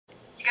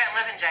got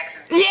lip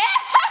injections. Yeah!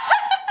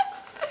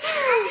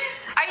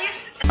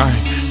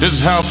 This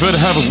is how I feel to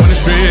have a winning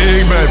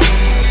streak, baby.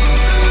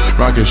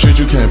 Rockin' shit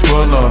you can't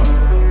pull up.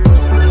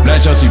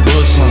 Black Chelsea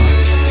Bulls on.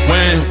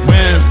 Win,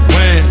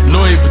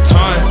 Louis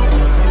Vuitton.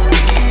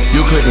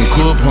 You clipping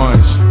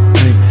coupons.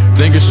 Hey,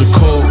 think it's a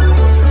cool.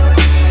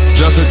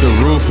 Just hit the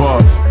roof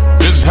off.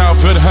 This is how I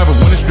feel to have a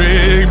winning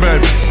streak,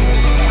 baby.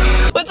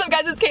 What's up,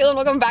 guys? It's Katelyn.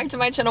 Welcome back to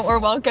my channel, or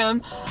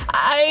welcome.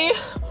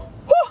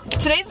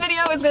 Today's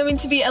video is going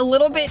to be a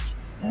little bit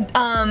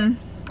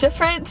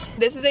different.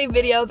 This is a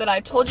video that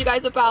I told you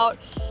guys about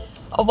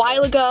a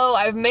while ago.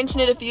 I've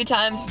mentioned it a few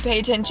times. If you pay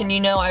attention, you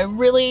know I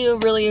really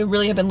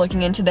have been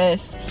looking into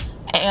this.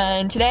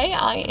 And today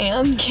I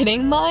am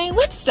getting my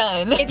lips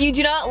done. If you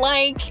do not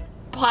like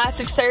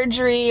plastic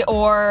surgery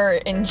or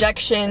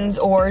injections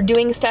or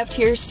doing stuff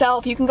to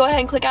yourself, you can go ahead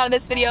and click out of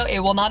this video. It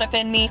will not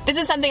offend me. This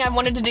is something I've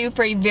wanted to do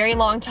for a very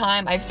long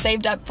time. I've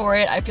saved up for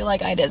it. I feel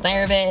like I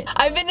deserve it.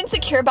 I've been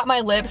insecure about my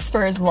lips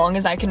for as long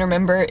as I can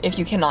remember. If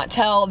you cannot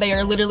tell, they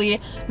are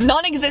literally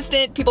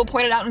non-existent. People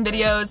point it out in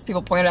videos,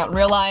 people point it out in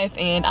real life,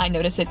 and I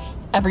notice it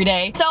every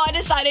day. So I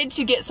decided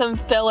to get some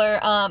filler.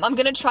 I'm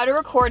gonna try to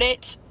record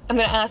it. I'm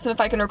gonna ask them if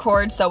I can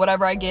record, so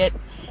whatever I get,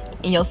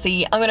 you'll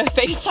see. I'm gonna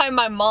FaceTime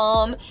my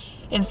mom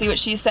and see what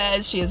she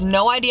says. She has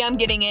no idea I'm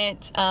getting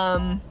it.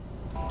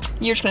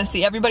 You're just gonna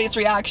see everybody's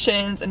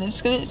reactions, and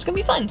it's gonna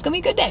be fun. It's gonna be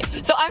a good day.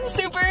 So I'm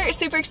super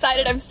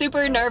excited. I'm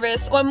super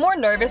nervous. Well, I'm more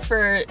nervous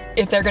for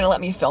if they're gonna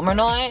let me film or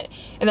not,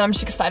 and then I'm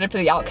just excited for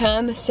the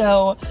outcome.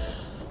 So,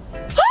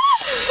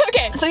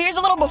 okay. So here's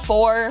a little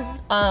before,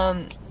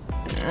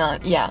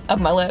 yeah,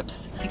 of my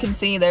lips. You can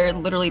see they're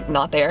literally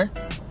not there.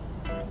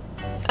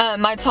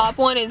 My top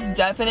one is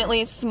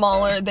definitely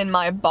smaller than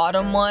my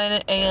bottom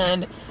one,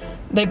 and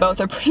they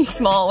both are pretty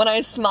small. When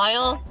I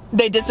smile,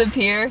 they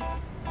disappear,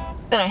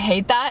 and I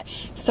hate that.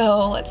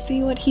 So let's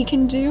see what he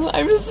can do.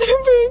 I'm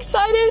super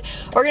excited.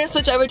 We're gonna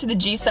switch over to the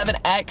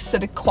G7X, so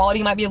the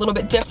quality might be a little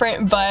bit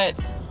different, but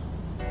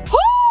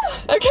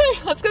okay,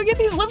 let's go get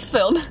these lips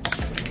filled.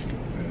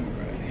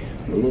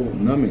 Alrighty. The little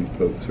numbing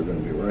pokes are gonna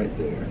be right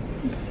there.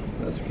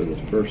 That's for the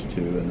first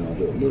two, and I'll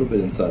do a little bit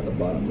inside the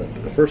bottom lip.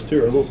 But the first two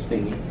are a little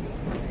stingy.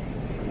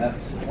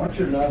 That's, once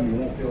you're numb, you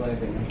won't feel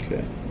anything.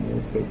 Okay, a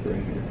little poke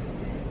right here.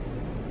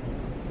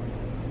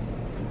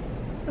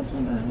 That's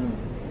not bad at all.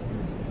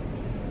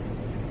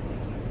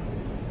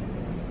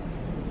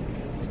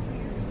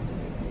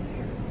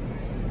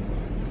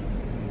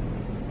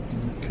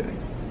 Okay.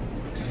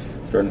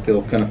 Starting to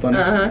feel kind of funny?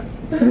 Uh-huh.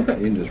 You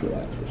can just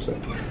relax for a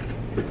second.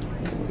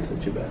 Let's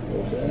set you back a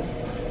little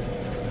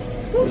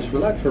bit. Just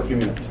relax for a few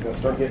minutes. It's going to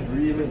start getting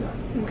really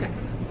numb. Okay.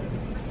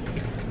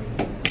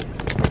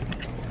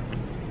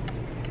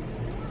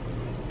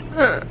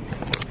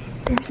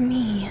 There's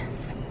me.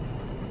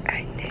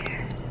 Right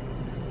there.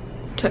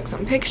 Took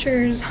some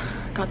pictures,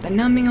 got the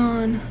numbing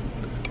on.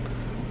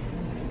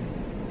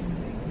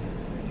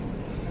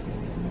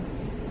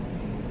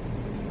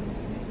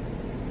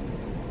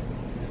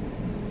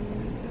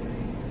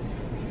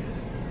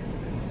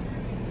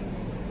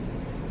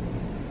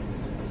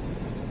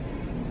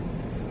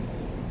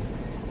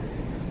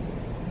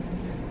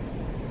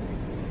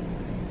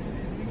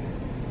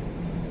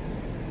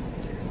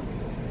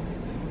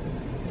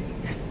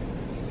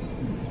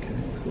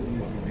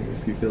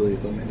 If you feel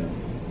these, let me know.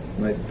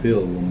 Might feel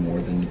a little more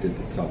than you did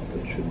the top,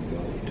 but it shouldn't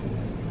bother you too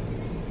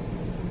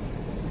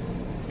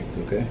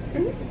much. Okay?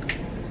 Mm-hmm.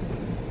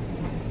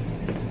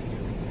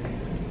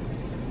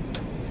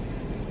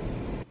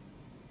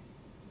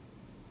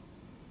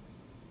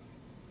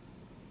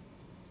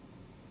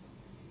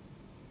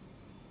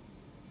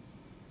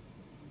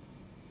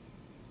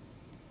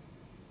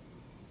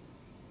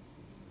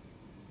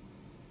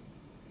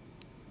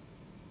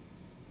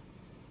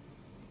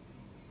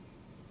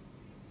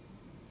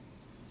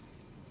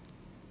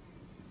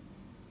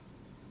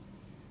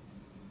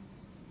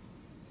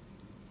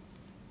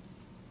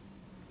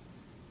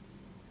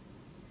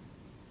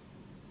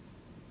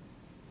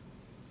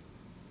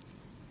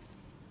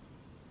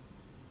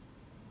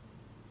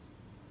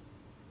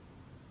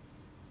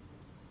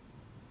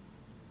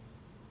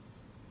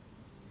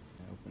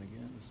 Open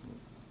again. Just look.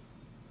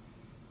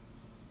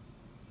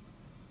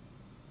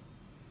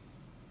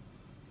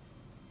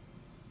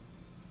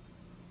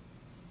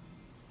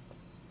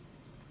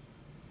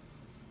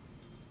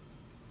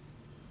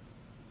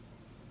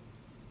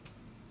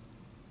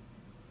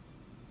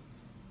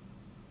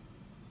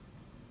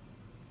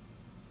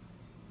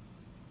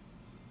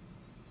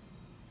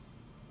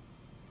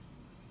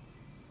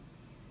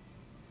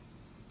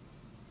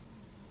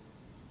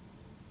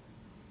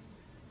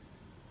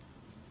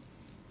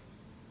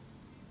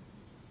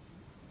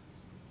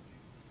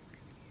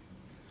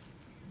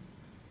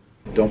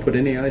 Don't put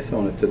any ice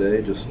on it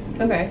today. Just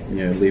okay.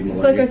 You know, leave them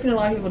alone. I feel like I've seen a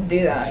lot of people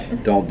do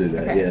that. Don't do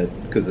that, okay. Yeah,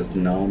 because it's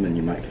numb and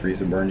you might freeze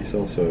and burn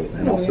yourself. So,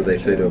 and also they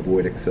say to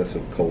avoid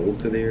excessive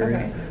cold to the area.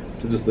 Okay.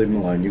 So just leave them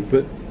alone. You can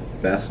put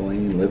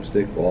Vaseline,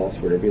 lipstick, gloss,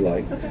 whatever you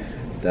like. Okay.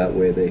 That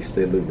way they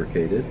stay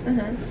lubricated.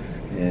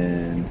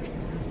 And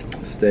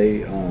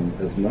stay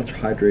as much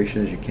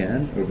hydration as you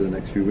can over the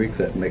next few weeks.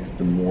 That makes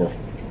them more,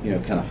 you know,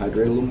 kind of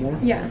hydrate a little more.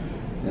 Yeah.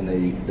 And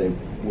they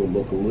will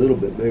look a little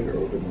bit bigger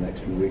over the next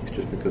few weeks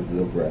just because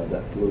they'll grab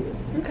that fluid.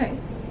 Okay.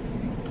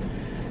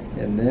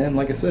 And then,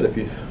 like I said, if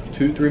you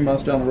 2-3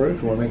 months down the road,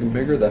 if you want to make them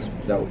bigger, that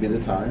would be the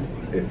time.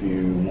 If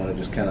you want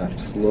to just kind of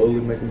slowly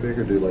make them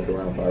bigger, do like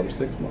around 5 or 6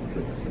 months,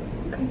 like I said.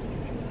 Okay.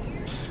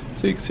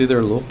 So you can see they're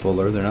a little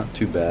fuller. They're not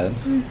too bad.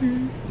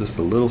 Mm-hmm. Just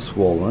a little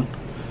swollen.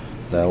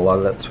 That a lot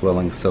of that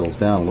swelling settles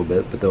down a little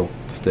bit, but they'll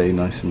stay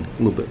nice and a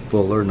little bit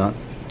fuller, not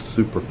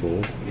super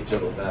full. Get you a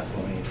little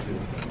Vaseline too.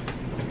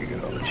 Here you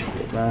go. I'll let you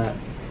get that.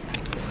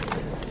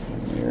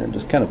 Here, and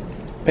just kind of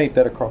paint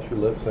that across your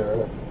lips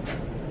there.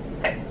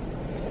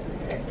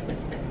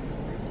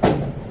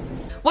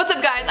 What's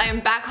up, guys? I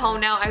am back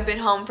home now. I've been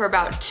home for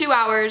about 2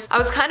 hours. I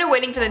was kind of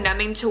waiting for the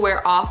numbing to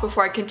wear off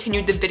before I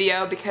continued the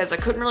video because I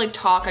couldn't really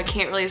talk. I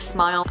can't really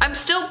smile. I'm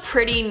still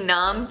pretty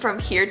numb from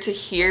here to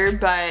here,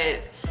 but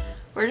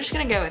we're just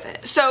gonna go with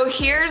it. So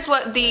here's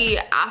what the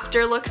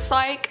after looks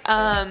like.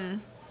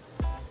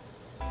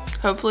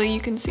 Hopefully you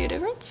can see a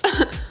difference.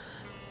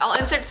 I'll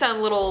insert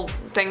some little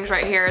things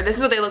right here. This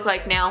is what they look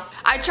like now.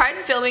 I tried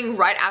filming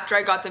right after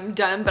I got them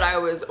done, but I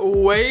was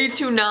way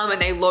too numb and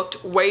they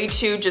looked way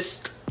too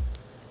just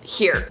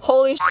here.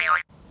 Holy shit.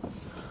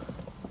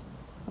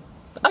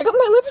 I got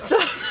my lips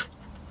done.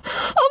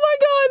 Oh my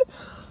god.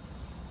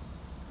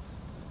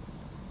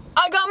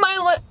 I got my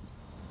lip.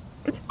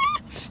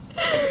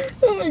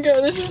 Oh my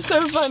god, this is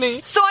so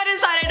funny. So I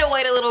decided to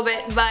wait a little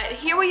bit, but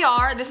here we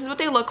are. This is what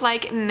they look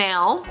like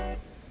now.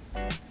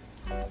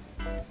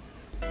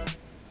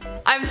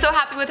 I'm so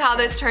happy with how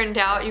this turned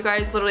out. You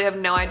guys literally have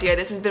no idea.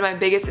 This has been my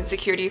biggest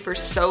insecurity for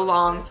so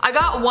long. I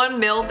got 1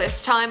 mil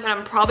this time, and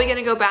I'm probably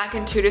gonna go back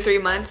in 2 to 3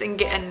 months and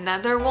get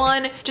another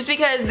one, just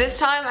because this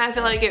time I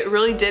feel like it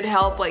really did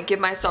help like give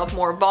myself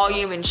more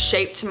volume and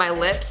shape to my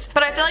lips.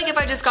 But I feel like if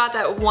I just got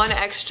that 1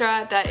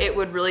 extra, that it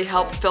would really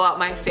help fill out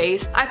my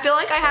face. I feel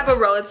like I have a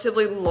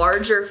relatively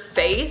larger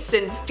face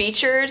and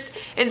features,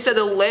 and so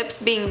the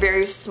lips being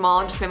very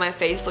small just made my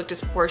face look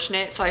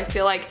disproportionate. So I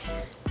feel like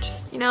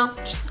just, you know,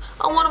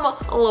 I want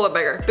them a little bit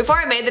bigger. Before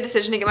I made the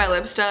decision to get my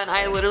lips done,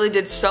 I literally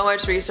did so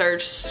much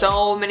research,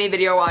 so many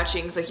video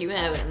watchings, like you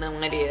have no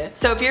idea.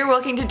 So if you're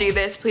looking to do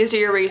this, please do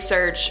your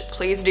research,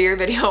 please do your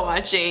video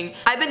watching.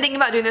 I've been thinking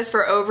about doing this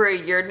for over a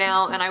year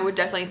now, and I would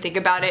definitely think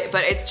about it,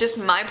 but it's just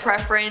my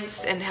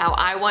preference and how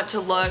I want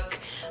to look.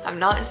 I'm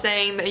not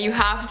saying that you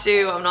have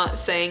to, I'm not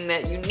saying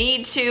that you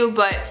need to,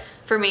 but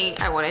for me,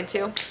 I wanted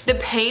to. The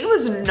pain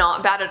was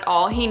not bad at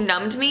all. He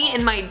numbed me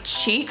in my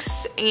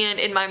cheeks and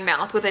in my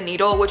mouth with a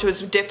needle, which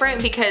was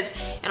different because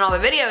in all the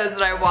videos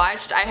that I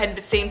watched, I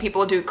had seen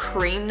people do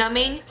cream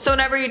numbing. So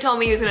whenever he told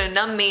me he was gonna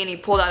numb me and he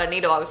pulled out a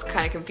needle, I was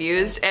kind of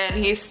confused. And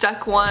he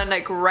stuck one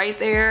like right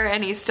there,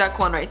 and he stuck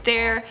one right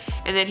there,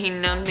 and then he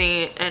numbed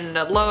me in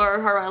the lower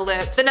part of my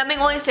lips. The numbing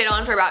only stayed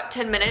on for about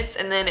 10 minutes,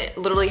 and then it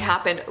literally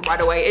happened right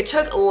away. It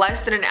took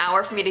less than an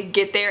hour for me to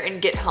get there and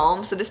get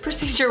home, so this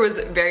procedure was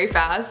very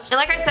fast.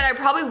 And like I said, I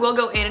probably will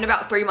go in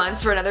about 3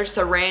 months for another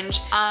syringe.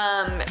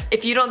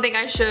 If you don't think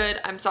I should,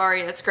 I'm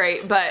sorry, that's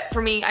great. But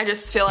for me, I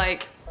just feel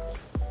like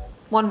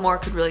 1 more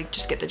could really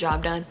just get the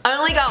job done. I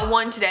only got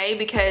 1 today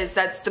because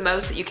that's the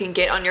most that you can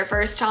get on your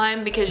first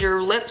time, because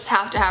your lips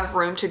have to have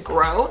room to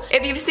grow.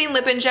 If you've seen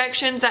lip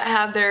injections that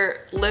have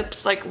their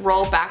lips like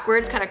roll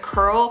backwards, kind of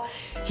curl,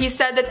 he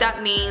said that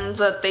that means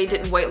that they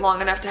didn't wait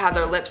long enough to have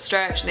their lips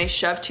stretched and they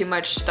shoved too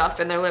much stuff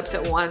in their lips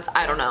at once.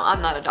 I don't know,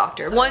 I'm not a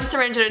doctor. 1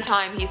 syringe at a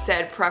time, he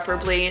said,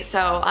 preferably.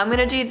 So I'm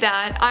gonna do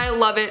that. I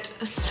love it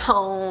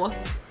so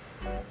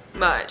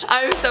much.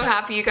 I'm so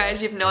happy, you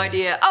guys, you have no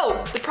idea.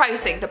 Oh, the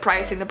pricing.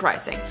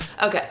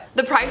 Okay,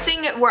 the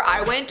pricing where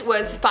I went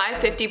was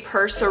 $5.50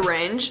 per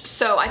syringe,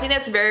 so I think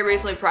that's very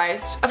reasonably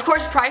priced. Of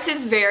course,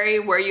 prices vary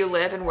where you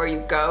live and where you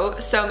go,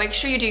 so make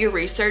sure you do your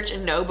research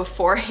and know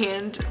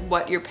beforehand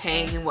what you're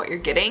paying and what you're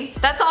getting.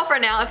 That's all for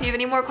now. If you have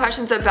any more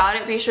questions about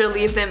it, be sure to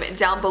leave them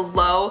down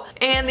below.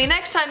 And the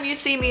next time you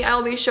see me, I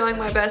will be showing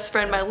my best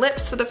friend my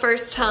lips for the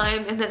first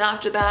time, and then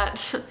after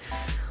that,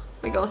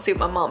 we gonna see what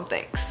my mom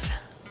thinks.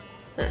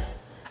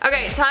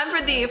 Okay, time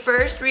for the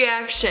first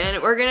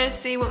reaction. We're gonna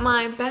see what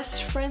my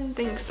best friend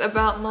thinks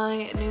about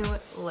my new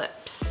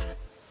lips.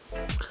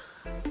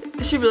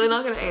 Is she really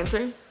not gonna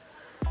answer?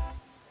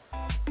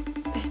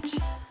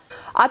 Bitch.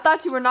 I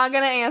thought you were not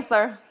gonna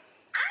answer.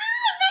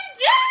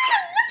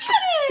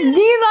 Do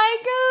you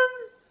like them?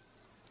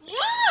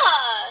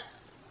 Yeah.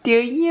 Do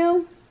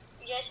you?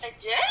 Yes, I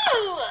do.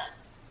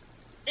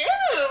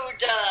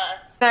 Dude.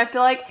 I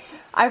feel like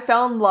I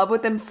fell in love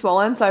with them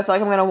swollen, so I feel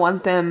like I'm gonna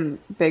want them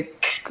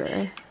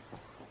bigger.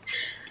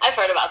 I've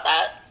heard about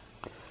that.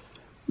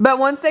 But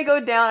once they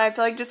go down, I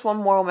feel like just 1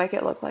 more will make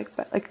it look like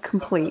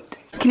complete.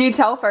 Can you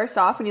tell first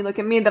off when you look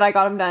at me that I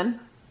got them done?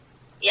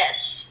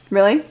 Yes.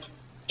 Really?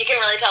 You can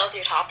really tell with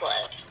your top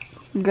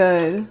lip.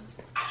 Good.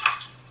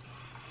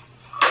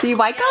 Do you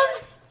like them?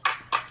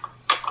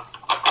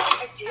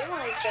 I do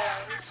like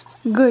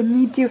them. Good,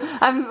 me too.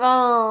 I don't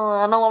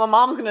know what my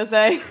mom's gonna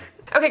say.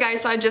 Okay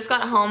guys, so I just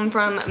got home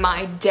from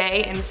my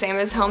day and Sam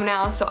is home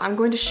now, so I'm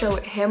going to show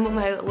him what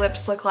my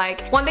lips look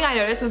like. One thing I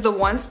noticed was the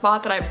one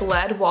spot that I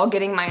bled while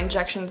getting my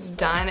injections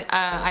done.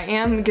 I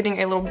am getting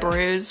a little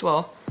bruise.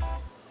 Well,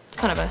 it's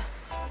kind of a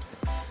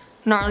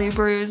gnarly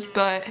bruise,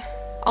 but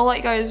I'll let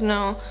you guys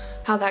know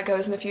how that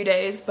goes in a few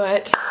days.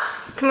 But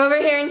come over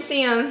here and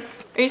see him.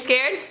 Are you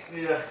scared?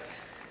 Yeah.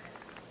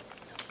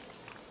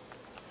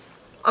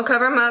 I'll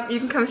cover him up. You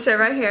can come sit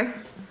right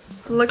here.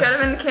 Look at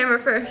him in the camera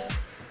first.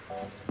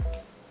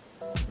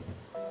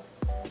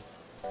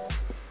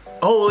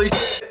 Holy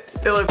shit,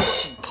 they look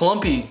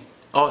plumpy.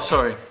 Oh,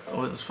 sorry. I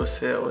wasn't supposed to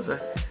say that, was I?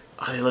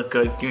 Oh, they look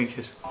good. Give me a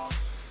kiss.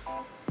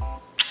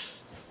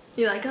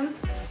 You like him?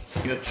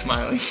 You look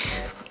smiley.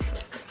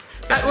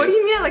 What do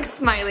you mean I look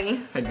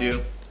smiley? I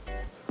do.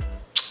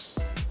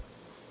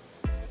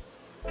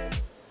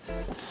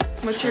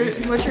 What's your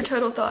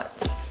total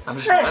thoughts? I'm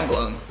just mind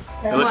blown.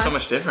 It looks so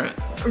much different.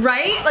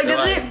 Right? Like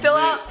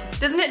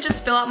doesn't it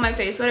just fill out my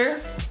face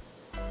better?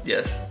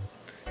 Yes.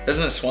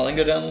 Doesn't the swelling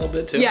go down a little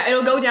bit too? Yeah,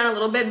 it'll go down a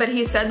little bit, but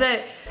he said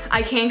that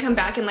I can come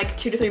back in like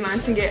 2 to 3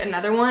 months and get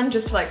another one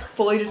just to like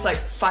fully just like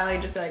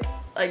finally just be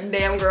like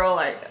damn girl,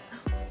 like,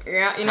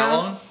 yeah, you know? How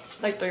long?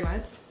 Like 3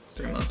 months.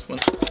 3 months.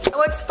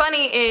 What's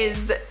funny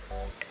is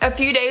a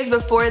few days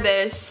before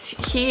this,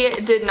 he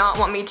did not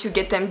want me to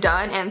get them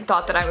done and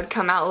thought that I would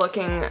come out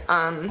looking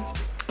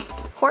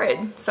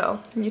horrid.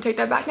 So, you take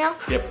that back now?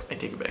 Yep, I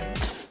take it back.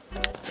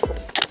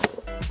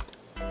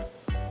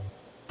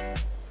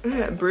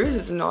 That bruise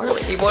is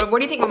gnarly. What do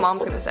you think my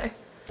mom's gonna say?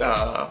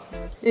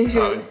 She's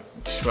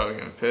probably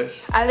gonna piss.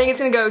 I think it's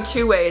gonna go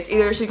 2 ways.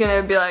 Either she's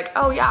gonna be like,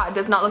 oh yeah, it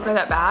does not look like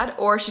that bad,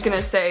 or she's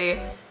gonna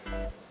say,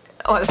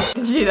 oh, why the f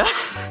did you do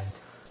that?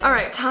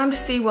 Alright, time to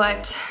see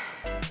what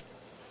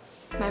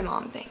my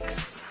mom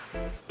thinks.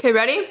 Okay,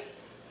 ready?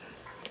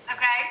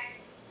 Okay.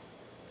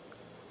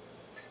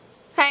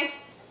 Hey.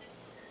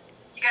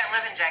 You got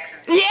lip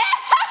injections. Yeah!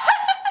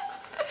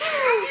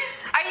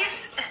 Are you?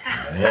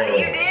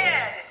 You did.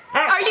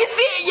 Are you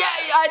seeing? Yeah,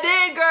 I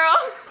did, girl.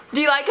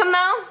 Do you like them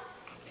though?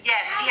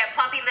 Yes, you have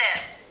plumpy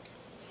lips.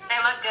 They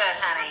look good,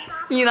 honey.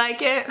 You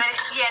like it? But,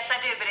 yes, I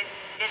do, but it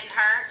didn't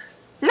hurt.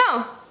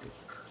 No.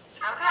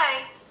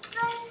 Okay.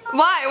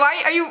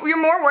 Why?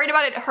 You're more worried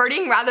about it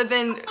hurting rather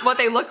than what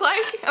they look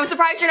like? I'm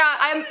surprised you're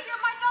not. You're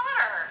my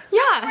daughter.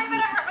 Yeah. Why would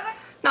it hurt?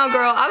 No,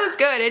 girl, I was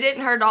good. It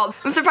didn't hurt at all.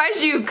 I'm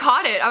surprised you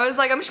caught it. I was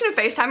like, I'm just gonna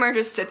FaceTime her and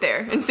just sit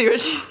there and see what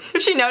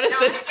if she notices.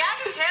 No, I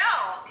can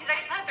tell. Because I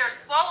can tell they're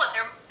swollen.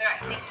 I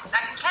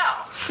can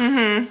tell.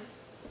 Mm-hmm.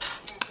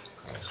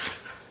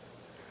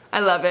 I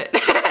love it.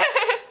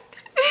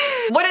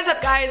 What is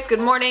up, guys? Good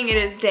morning. It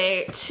is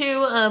day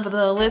 2 of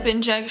the lip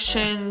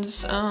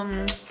injections.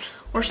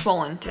 We're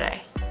swollen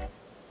today.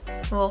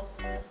 A little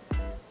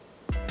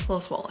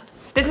swollen.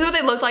 This is what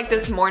they looked like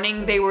this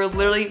morning. They were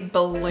literally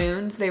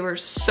balloons. They were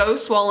so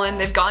swollen.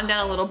 They've gone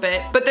down a little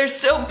bit, but they're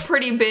still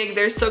pretty big.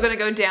 They're still gonna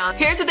go down.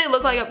 Here's what they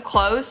look like up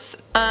close.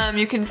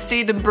 You can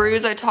see the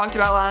bruise I talked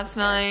about last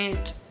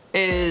night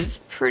is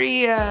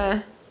pretty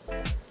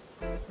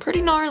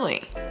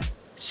gnarly.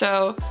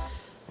 So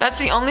that's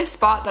the only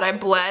spot that I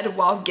bled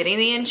while getting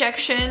the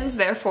injections.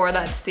 Therefore,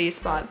 that's the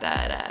spot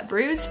that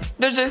bruised.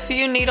 There's a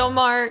few needle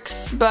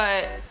marks,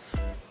 but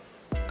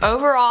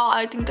overall,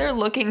 I think they're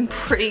looking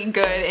pretty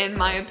good in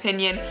my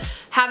opinion.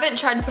 Haven't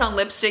tried to put on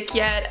lipstick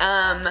yet.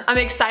 I'm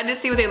excited to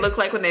see what they look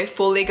like when they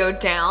fully go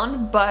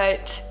down,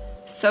 but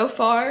so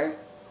far,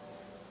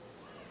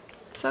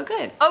 so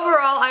good.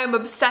 Overall, I am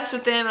obsessed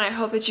with them and I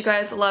hope that you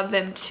guys love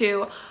them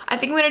too. I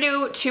think I'm gonna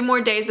do 2 more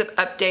days of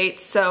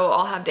updates, so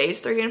I'll have days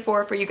 3 and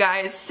 4 for you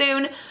guys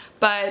soon.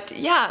 But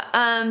yeah,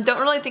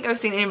 don't really think I've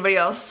seen anybody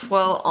else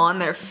swell on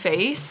their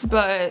face,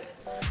 but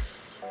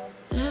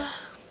yeah.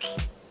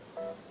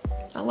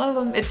 I love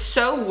them. It's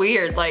so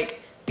weird,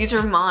 like, these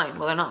are mine.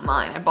 Well, they're not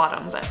mine, I bought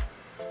them, but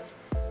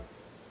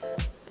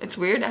it's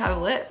weird to have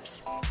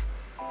lips.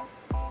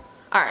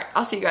 Alright,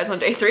 I'll see you guys on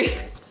day 3.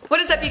 What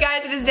is up, you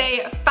guys? It is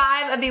day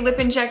 5 of the lip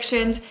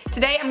injections.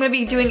 Today I'm going to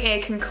be doing a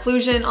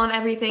conclusion on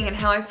everything and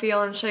how I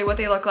feel and show you what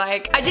they look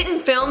like. I didn't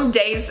film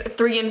days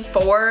 3 and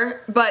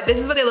 4, but this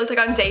is what they looked like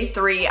on day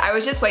 3. I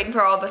was just waiting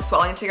for all the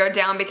swelling to go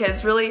down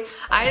because really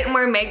I didn't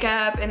wear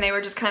makeup and they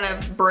were just kind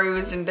of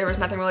bruised and there was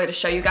nothing really to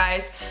show you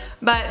guys.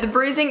 But the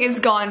bruising is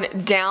gone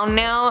down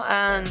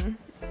now.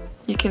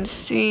 You can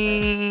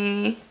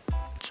see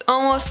it's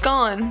almost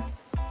gone.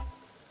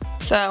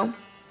 So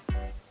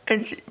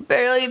it's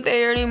barely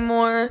there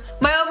anymore.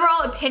 My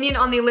overall opinion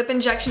on the lip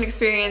injection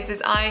experience is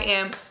I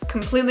am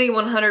completely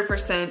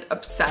 100%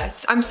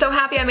 obsessed. I'm so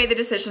happy I made the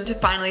decision to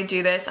finally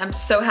do this. I'm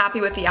so happy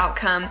with the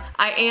outcome.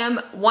 I am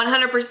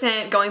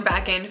 100% going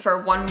back in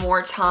for 1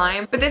 more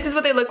time. But this is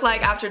what they look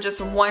like after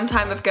just 1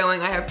 time of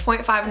going. I have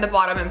 0.5 in the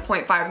bottom and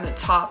 0.5 in the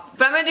top.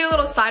 But I'm gonna do a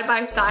little side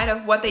by side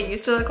of what they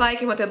used to look like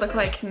and what they look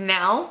like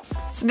now.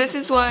 So this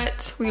is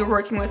what we are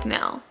working with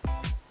now.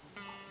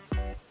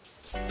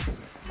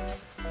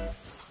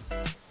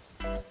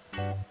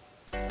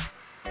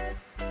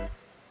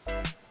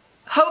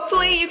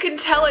 Hopefully you can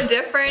tell a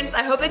difference.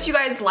 I hope that you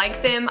guys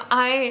like them.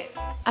 I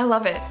I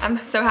love it.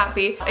 I'm so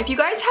happy. If you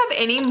guys have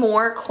any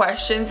more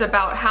questions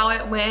about how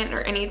it went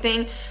or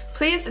anything,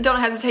 please don't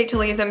hesitate to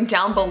leave them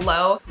down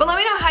below. But let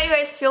me know how you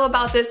guys feel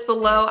about this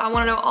below. I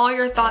want to know all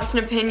your thoughts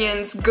and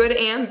opinions, good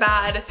and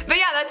bad. But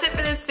yeah, that's it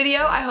for this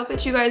video. I hope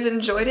that you guys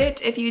enjoyed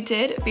it. If you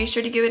did, be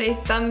sure to give it a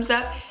thumbs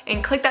up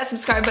and click that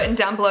subscribe button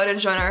down below to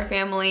join our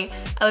family.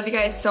 I love you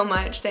guys so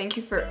much. Thank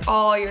you for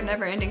all your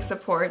never-ending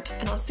support,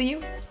 and I'll see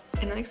you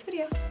in the next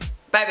video.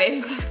 Bye,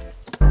 babes.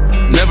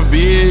 Never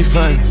be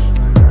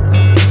famous.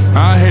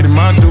 I hated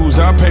my dues,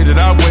 I paid it,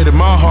 I waited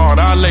my heart,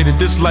 I laid it,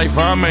 this life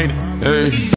I made it. Hey.